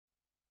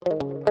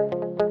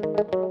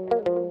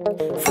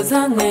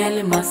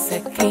Fuzangwele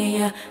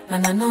masekia,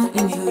 na no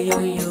in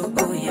you,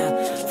 oh yeah.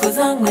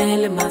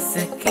 Fuzangwele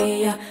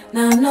masekia,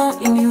 na no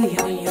in you,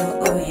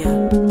 oh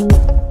yeah.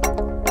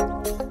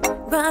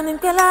 Banin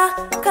pela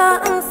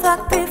ka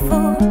ansakti fu,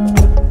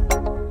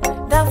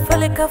 da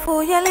fale ka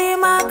fu yele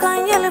ma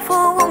kan yele fu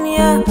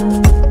ya.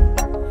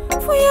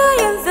 Fu ya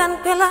yenzen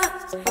pela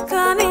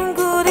ka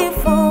ninguri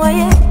fu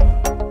aye.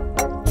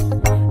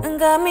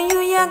 Ngami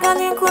yu ya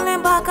galin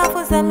kulen ba ka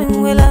fu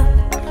zamin wela.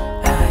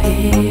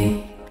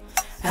 Aye.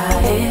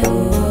 Ae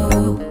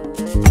oh,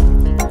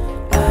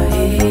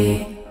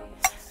 ae,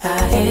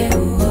 ae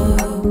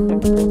oh.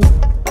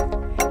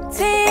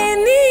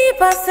 Tini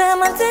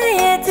pasama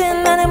teye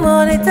tinane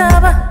mori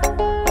taba,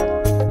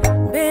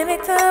 beni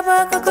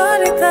taba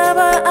kokori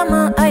taba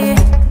ama aye.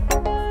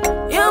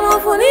 Yomo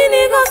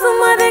funini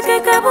kosuma de ke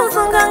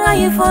kabusonga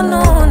ngai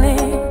fonone.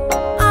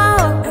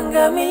 Ah,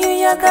 ngami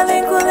yuya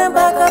kalenkule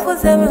baka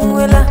kuseme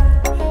ngwela.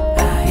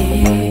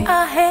 Ae,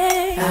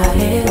 ae,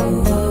 ae oh.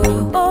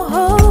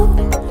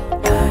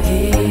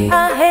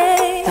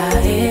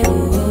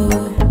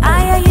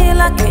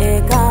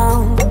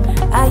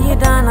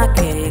 Dana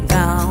ke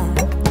down.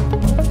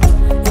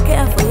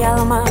 Careful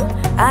yalma,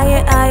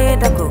 aye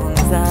da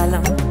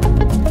gunzalam.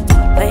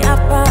 Lay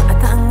apa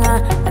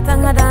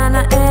atanga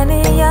dana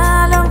eni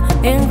yalam.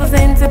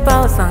 Inguzente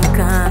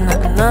pausankana,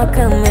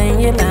 nakamen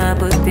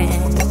yelabutin.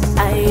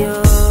 Ayo,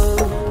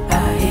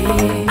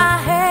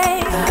 aye,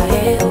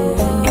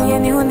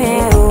 inyeni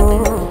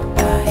huneo.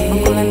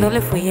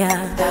 Kulendole fuya.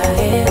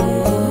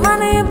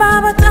 Mane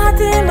baba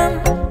tatimam,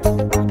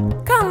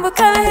 kambu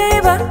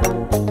kaleba.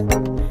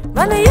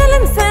 Bana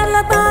yelem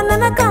sela bana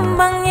na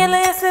kambang yele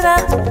yesira.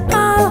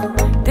 Ah,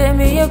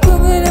 demi ya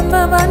kugure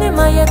mbabani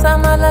maya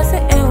tamala se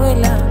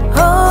ewela.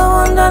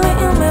 Oh, ondale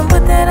ime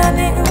mbutera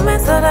ni ime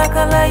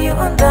sarakala yu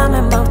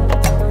ondame mam.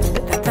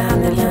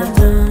 Tatane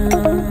lana.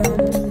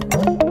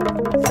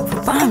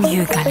 Fupam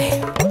yu gale.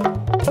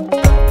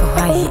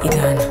 Fuhayi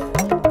idana.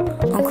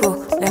 Unko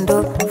lendo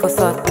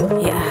fosot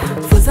ya.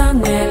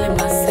 Fuzangwele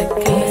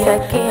maseke.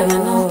 Maseke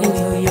no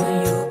inu yu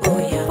oh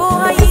ya.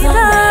 Fuhayi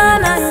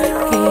idana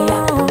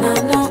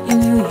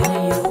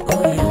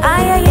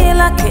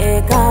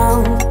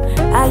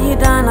aye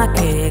dana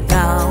ke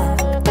down.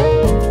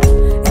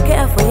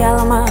 Careful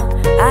yalma,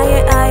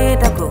 aye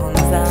da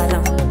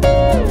gunzalam.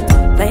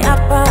 Lay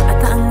apa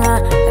atanga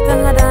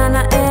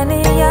dana eni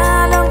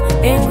yalam.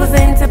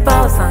 Inguzente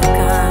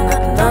pausankana,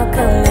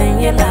 nakamen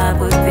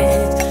yelabuti.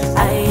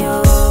 Ayo,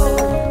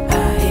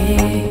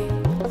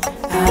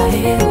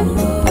 aye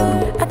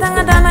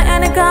atanga dana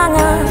eni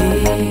kanga,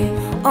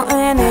 oh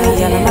eni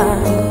yalma.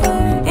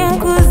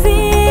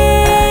 Inguzente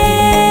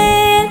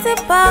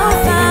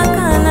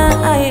pausankana,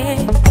 aye.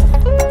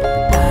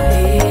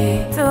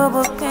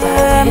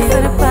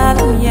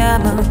 Palam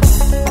yama,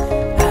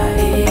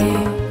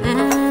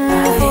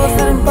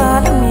 for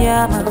palam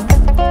yama.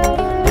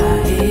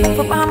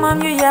 For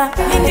pamam ya,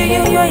 into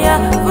you ya,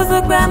 for the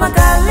grandma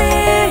gale.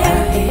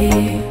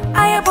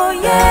 Aye boy,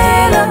 yeah.